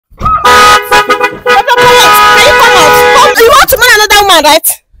man, right?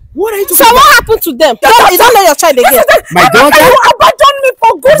 What are you talking So about? what happened to them? You don't know your child again. My daughter? You abandoned me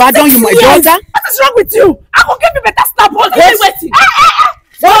for good. Abandon you, my daughter? What is wrong with you? I will give you better snap. What are you waiting?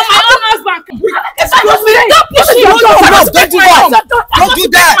 For my own husband. Excuse me. Stop pushing. Don't do that. Don't do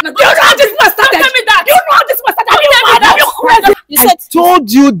that. Do you know how this man started? Tell me that. Do you know how this man started? Are you mad? Are you crazy? You I said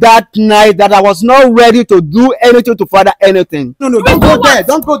told you that night that I was not ready to do anything to father anything. No, don't go there.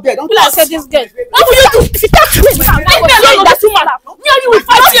 Don't go there. Don't I said this girl. What will you do? If you touch me, leave me alone, that woman. Me and you will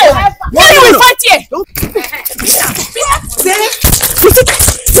fight here. Me and you will fight here.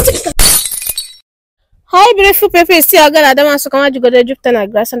 Hi, beautiful people. It's still Agala Adama Sokama Jugode Jupiter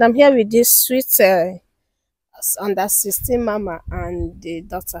Grass, and I'm here with this sweet under 16 mama and the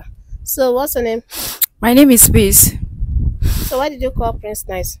daughter. So, what's her name? My name is Peace. So, why did you call Prince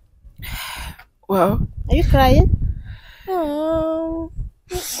Nice? Well, Are you crying? Oh,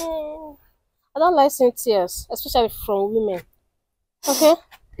 I don't like seeing tears, especially from women. Okay,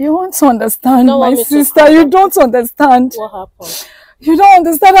 you want to understand, don't want my me to sister. cry. You don't understand. what happened? You don't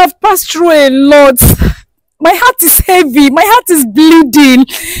understand. I've passed through a lot. My heart is heavy. My heart is bleeding.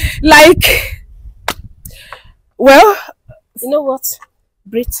 Like, well, You know what?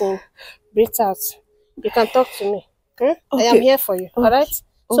 Breathe in, breathe out. You can talk to me. I am Okay. here for you. All right.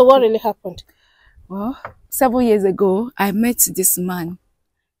 So, what really happened? well, several years ago, I met this man.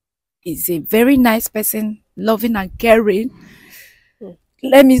 He's a very nice person, loving and caring.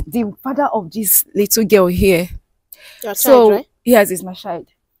 The father of this little girl here. Your So child, right? yes, it's my child.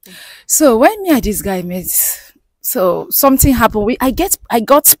 So when me and this guy met, so something happened. I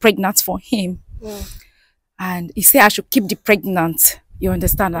got pregnant for him, and he said I should keep the pregnant. You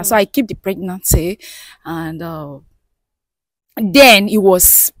understand? So I keep the pregnancy, and then he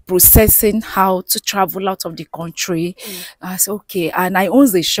was processing how to travel out of the country. I said okay, and I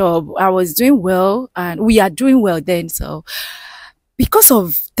own the shop. I was doing well, and we are doing well then. So because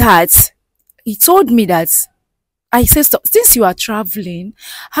of that, he told me that. I said, so, since you are traveling,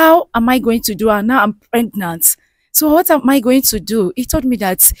 how am I going to do? And now I'm pregnant. So what am I going to do? He told me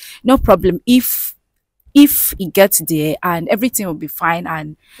that no problem. If he gets there and everything will be fine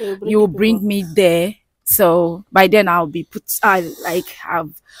and you will bring me there. So by then I'll be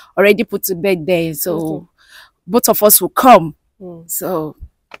I've already put to bed there. So both of us will come. So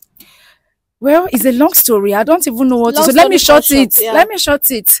well, it's a long story. I don't even know what to say. Let me short it. Let me short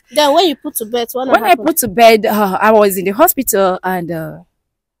it. Then, when you put to bed, what When I happened? put to bed, I was in the hospital, and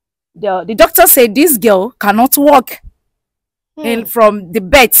the doctor said this girl cannot walk from the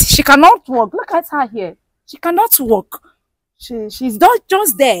bed. She cannot walk. Look at her here. She cannot walk. She's not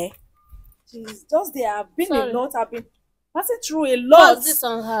just there. She's just there. I've been Sorry. a lot. I've been passing through a lot. What's this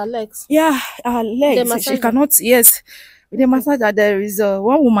on her legs? Yeah, her They legs. massage She them? cannot. Yes, the massage. There is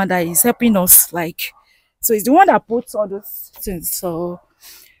one woman that is helping us. Like, so it's the one that puts all those things. So.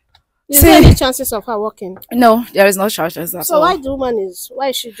 Is there any chances of her walking? No, there is no charges at So all. why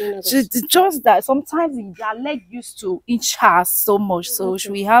is she doing that? It's just that sometimes their leg used to inch her so much, so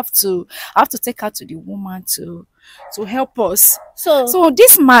we have to take her to the woman to help us. So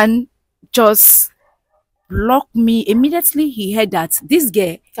this man just blocked me immediately. He heard that this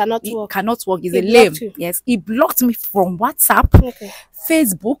girl cannot he walk. cannot walk. He's He a lame. blocked you? Yes, he blocked me from WhatsApp, Okay.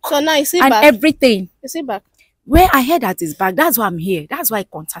 Facebook, So now is he and back? everything. Is he back? Where I heard that he's back, that's why I'm here. That's why I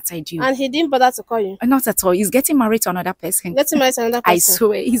contacted you. And he didn't bother to call you. Not at all. He's getting married to another person. Let him marry another person. I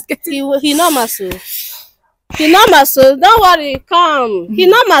swear, he's getting. He normal so. He normal so. Don't worry, come. He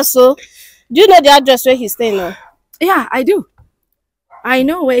normal so. Do you know the address where he's staying now? Yeah, I do. I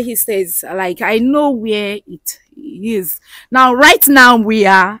know where he stays. Like, I know where it is. Now, right now, we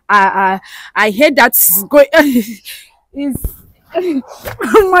are. I heard that he's going. You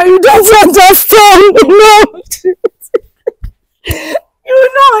don't understand. No. You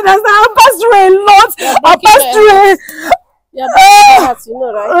don't understand. I passed through a lot. I passed through a. Yeah, but you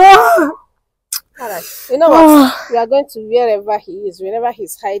know, right? Alright. You know what? We are going to wherever he is, wherever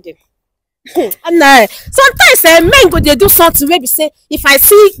he's hiding. And sometimes men go they do something where we say, if I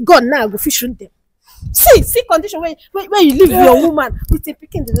see God now, I go fish shoot them. See condition where you leave your woman with a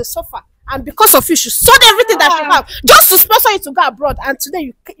picking to the suffer. And because of you, she sold everything that she have just to sponsor you to go abroad. And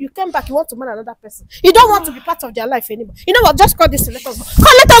today you came back, you want to marry another person. You don't want to be part of their life anymore. You know what? Just call this. Let us go.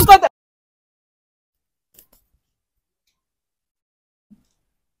 Come, let us go there.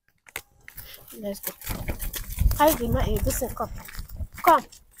 Let's go. Hide the man. Listen, come. Come.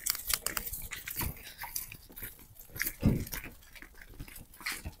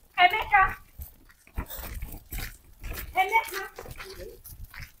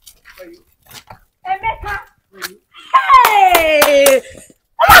 Emeka. Hey!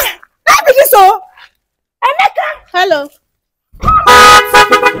 Emeka! Hello. Come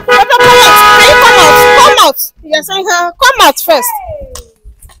out. Yes, come out first.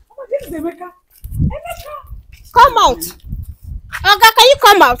 This is Emeka. Come out. Oga, can you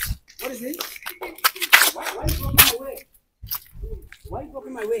come out? What is it? Why are you blocking my way? Why are you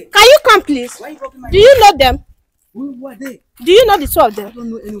blocking my way? Can you come, please? Why are you blocking my way? Do you know them? Who are they? Do you know the two of them? I don't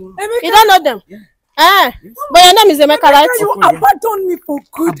know anyone. You don't know them? Yeah. Ah, but your name is Emeka, right? You abandoned me for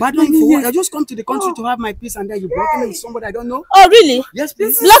good. Abandon for what? I just come to the country to have my peace, and then you blocking me with somebody I don't know. Oh, really? Yes,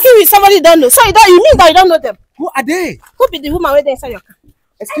 please. Blocking with somebody you don't know. So you mean that you don't know them? Who are they? Who be the woman waiting inside your car?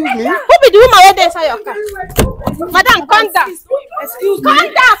 Excuse me. Who be the woman waiting inside your car? Madam, calm down. Excuse me.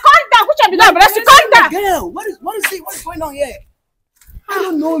 Calm down. Which one be that? Calm down. Girl, what is going on here? I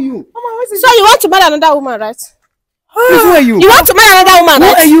don't know you. So you want to marry another woman, right? Please, who are you? You want to marry another woman,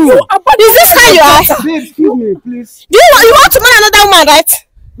 right? Who are you? Is this how you are? Babe, excuse me, please. You want to marry another woman, right?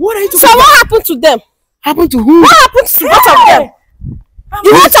 What are you talking So about? what happened to them? Happened to who? What happened to both of them?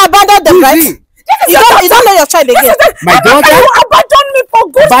 You want to abandon them, Who is right? he? You don't know your child again. My daughter? You abandoned me for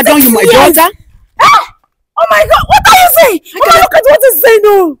good. Abandon you, my daughter? Oh my God, what are you saying? Look at what he's saying,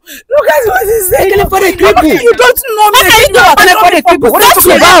 no. Look at what he's saying. You don't know me. What are you doing? What are you talking Don't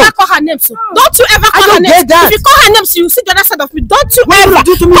you ever about? call her name, so. Don't you ever call don't her name. get that. If you call her name, so you see the other side of me. Don't you What ever. you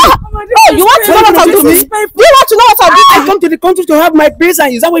do to me? Oh, you want to know what I'll do to me? Do you want to know what I'll do to I you? come to the country to have my peace,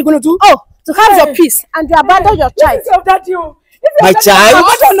 and is that what you're going to do? Oh, to have your peace and you abandon your child. This is your daddy. My child?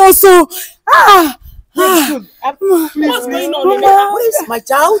 I don't know, so. What's going on? What is my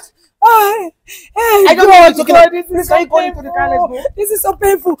child? I don't know what you're talking about. Can you call into the car? Let's go. This is so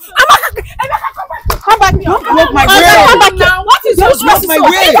painful. Come back here. Block my Come way. back here. What is Don't block my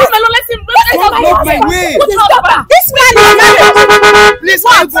way. Don't block my way. This man is married. Please,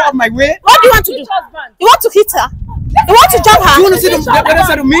 can you go off my way? What do you want to do? You want to hit her? You want to jump her? You want to see the other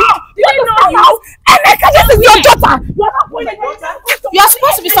side of me? Emeka, this is your daughter. You are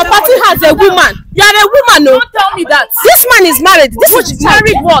supposed to be supporting her as a woman. You are a woman, no? Don't tell me that. This man is married. This is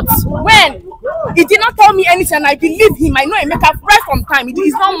Married what? When? He did not tell me anything and I believe him. I know Emeka right from time.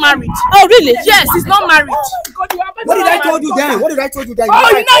 He's not married. Oh, really? Yes, he's not married. What did I told you then? What did I told you then? Oh,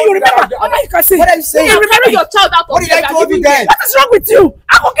 you know you remember. Oh, now you can see. What are you saying? You marry your child out of What did I wedlock. told you then? What is wrong with you?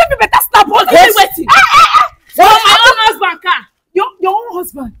 I will give you better slap. Wait, waiting. For my own husband car. Your own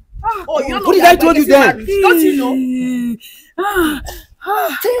husband. Oh, you don't know What did that I told you getting then? married. Don't you know?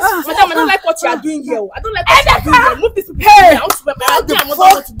 Madam, I don't like what you are doing here. I don't like what you are doing here. Move this to Hey, I want to I don't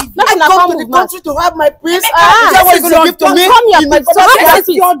want to be Let I me come to the country to have my peace. Is that what you're going to give to me? Come here, my So daughter. this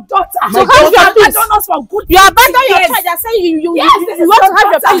is your daughter. So how you are I don't know for good. You abandon your Yes. child and say you Yes, this you is want to your have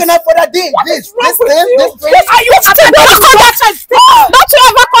your daughter. How peace. can I further this wrong with thing? you? Are you still don't call that child thing? Don't you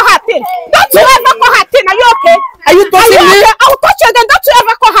ever call her thing? Don't you ever call her thing? Are you okay? Are you touching me? I will touch you again. Don't you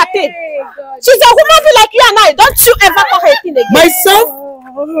ever call her thing? She's a woman be like you and I. Don't you ever call her thing again? Myself?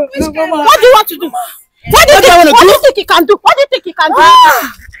 What do you want to do? What do you think he can do? What do you think he can do?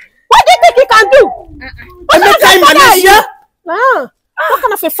 What do you think he can do? What kind of a father are you? What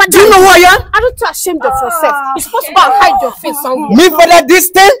kind of a father? Do you know who I am? Aren't you ashamed of yourself? You're supposed to go and hide your face somewhere. Me for that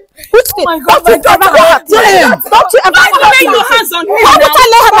distance? Which thing? Don't you ever call her thing? Don't you ever call her lay your thing? hands on him. Why would I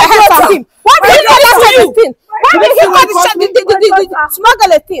lay my hands on him? Why did he call that thing? Why did he call the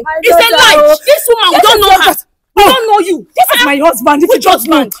smuggle thing? It's a lie. This woman, we don't know her. We don't know you. This is my husband. This is Which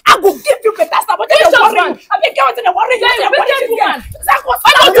husband? I will give you better stuff. What are you worrying? I think you're in the worrying. Yeah, you break woman.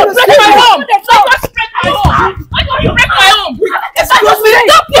 Why Why don't you break my home? Why don't you break my home? Excuse me.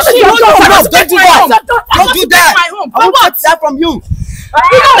 Stop pushing me. Don't do that. Don't do that. My home. I won't take that from you.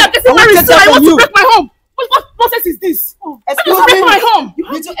 You know that this is I won't married, take so that I from want to you. break my home. What process is this? Excuse Break me. my home.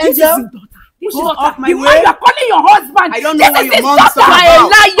 Little angel. Go off my The one way. you are calling your husband. I don't know what your mom You are a said.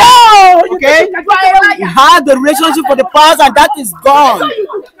 liar. Okay? You are a liar. We had the relationship for the past and that is gone.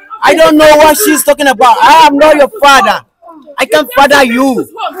 I don't know what she's talking about. I am not your father. I can father you.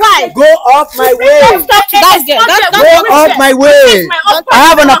 Why? Go off my way. Go off my way. I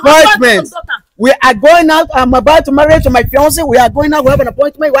have an appointment. We are going out. I'm about to marry to my fiancé. We are going out. We have an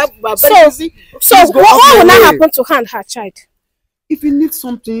appointment. We have So Please go what off will my not way. happen to her and her child? If you need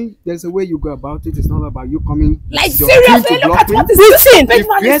something, there's a way you go about it. It's not about you coming. Like your seriously, team to look block at me. what is Listen. this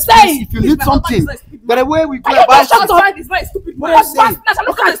man Yes, is saying. please, if you need something, there's a way we go Are you about shut it. up? What are you saying?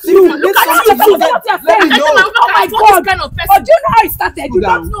 Look at you. Look at you. Look at what you're Let me saying. know. Oh my God. Oh, do you know how it started? You Cool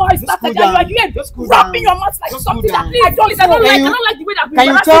down. don't know how it Just started. cool And down. you are here Just cool wrapping down. your mouth like Just something cool that down. I don't I don't like. like the way that Can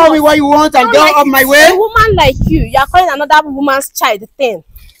you tell me what you want and go off my A way? woman like you are calling another woman's child thing.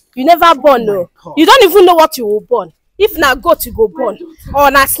 You never born, no. God. You don't even know what you will born. If na goat you go born, or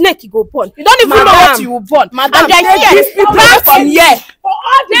na snake you go born. You don't even know what you will born. Madam, And they're here, these people planting. from here. For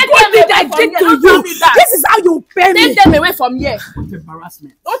all the good things I did to you, this is how you pay me. take them away from here. What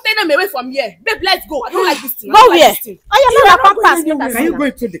embarrassment. Don't take them away from here. Babe, let's go. I don't like this thing. Go where? Oh yeah, make una come pass. Can you go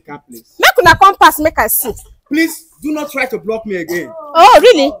into the car, please? Make una come pass, make I see. Please do not try to block me again. Oh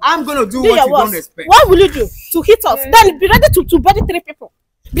really? I'm gonna do Do what your you don't worst. expect. What will you do to hit us? Then be ready to bury 3 people.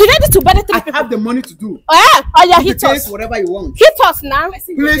 Be ready to bury 3 I people. have the money to do. Oh yeah, You hit take us. whatever you want. Hit us now. Please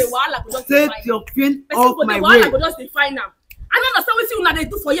take your pin off my way. I go just define now. I don't understand what you they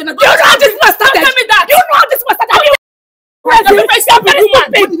do for you. You know how this man started? Tell me that. You know how this was started? What did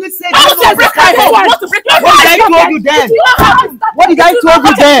What did they say? I want to break my head. I want to break my What did I head. told you then? What did I told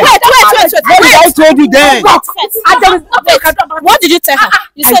you then? Wait. What did I told you then? What did you tell her?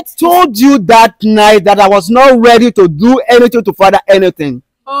 You I said told you that night that I was not ready to do anything to further anything.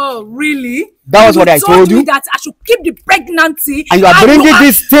 Oh, really? That was what I told me you. that I should keep the pregnancy. And you are bringing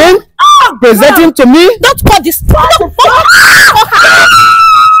this thing, presenting to me. don't call this.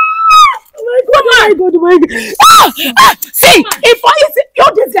 See, if I see you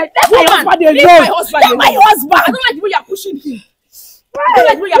this guy, let my husband alone. Leave my husband Let my alone. husband. I don't like the way you are pushing him. I don't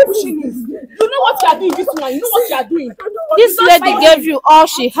like the way you are pushing him. You know what you are doing this one. You know what you are doing. This lady gave you all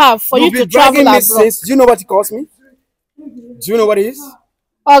she have for you You've to been travel dragging me abroad. since. Do you know what it cost me? Do you know what it is?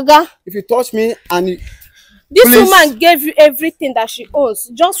 Oga, If you touch me and you, this Please. woman gave you everything that she owes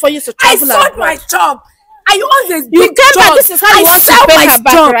just for you to I travel sold abroad. my job. I always You big came back. job. This is how you I want to sell pay my her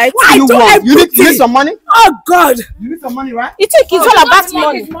back, job. right? I you do want, you need everything. some money. Oh God. You need some money, right? You think it's all about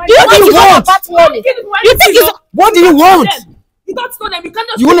money? Do you What do think you it's all want? about money? You think it's What do you want? You don't know them. You can't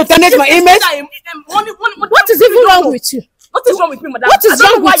just. You want to tarnish my image? what is even wrong with you? What is wrong with me, madam? What is I don't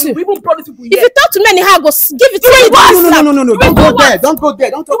wrong know why with you? even brought these people If here. you talk to me anyhow, go give it to me. No. Don't go there. Don't go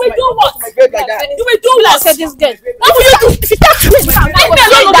there. Don't talk You to will do what? my babe like that. You will do I what? said this girl. What will you do? If you talk to me,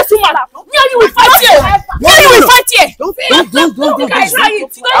 that's woman. Me and you will fight here. Me and you will fight here. Don't. You guys try it.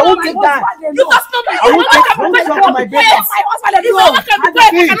 I won't take that. You just know me. I won't talk to my baby. If I can be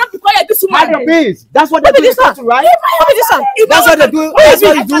quiet, I cannot be quiet. This woman. Have your peace. That's what they do in country, right? What is this one? That's what they do. That's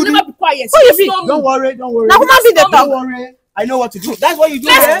what you I can do. never be quiet. Who you You be? know me. Don't worry. Now, woman be the Don't talk. worry. I know what to do. That's what you do.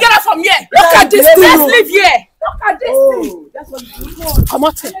 Let's eh? get her from here. Look at this let's thing. go. Let's leave here. Look at this thing. Oh, that's what you do. Come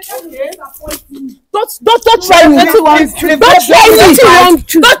on. Don't try me. Don't try me. Don't try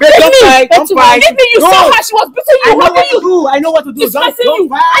me. Don't fight. Maybe you saw her. She was beating I you. know What what did to you? do. I know what to do. Dismissing you. Don't And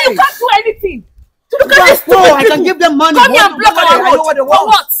you fight. can't do anything. Look at this No, stupid I can people. give them money. Come here and block I our know road. what they For want.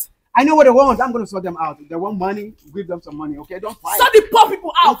 what? I know what they want. I'm going to sort them out. If they want money, give them some money. Okay, don't fight. Sort the poor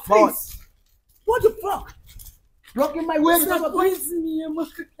people out, Don't fight. please. What the fuck? Blocking my way. That's what are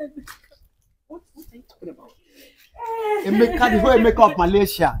you talking about? Emeka, the whole Emeka of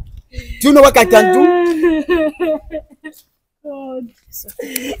Malaysia. Do you know what I can do? It will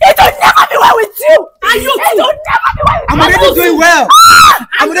never be well with you. And you It too. will never be well with I'm already doing well.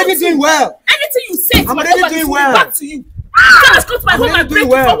 I'm already doing well. Anything you say, I'm already doing well. back to you. You just go to my I'm home already and break doing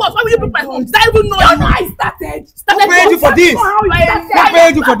it well. for what? Why will you break my home? Did I even know you. you? No, I started. Who paid you for this? Who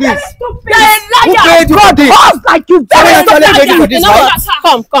paid you for this? You're a Who liar. paid you for this? Like you Someone actually paid you for You this, know right?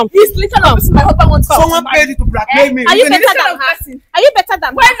 what? Come. He's literally the person my husband wants to Someone paid you to blackmail me. Are you Isn't it? better than her? Are you better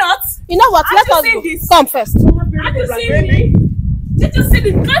than Why her? not? You know what? Let you us seen go. this? Come first. Have you seen me? Did you see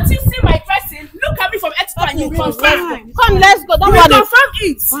the? Can't you see my person? Look at me from head to toe and you confirm. Come, let's go. Don't You will worry. confirm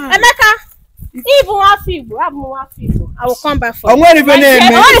it. Emeka, even one feeble, I will come back for you. I'm waiting for name,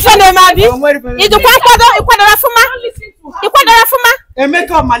 man. What if your name, Abi? I'm waiting for Idu name. kwakwado, ikwadara fuma, Don't listen to her. ikwadara fuma.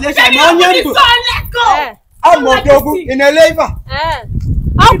 Emeka of Malaysia. Baby, I'm open on the you. door and let's go. I'm on Togo in a labor.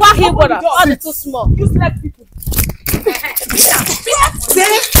 How about he brother? All the too small. Useless people.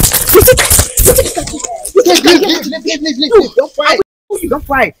 Don't fight. Don't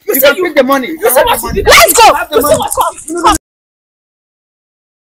fight. You say can you- pick the money. You see what she did? Let's go. Have the You see money. what?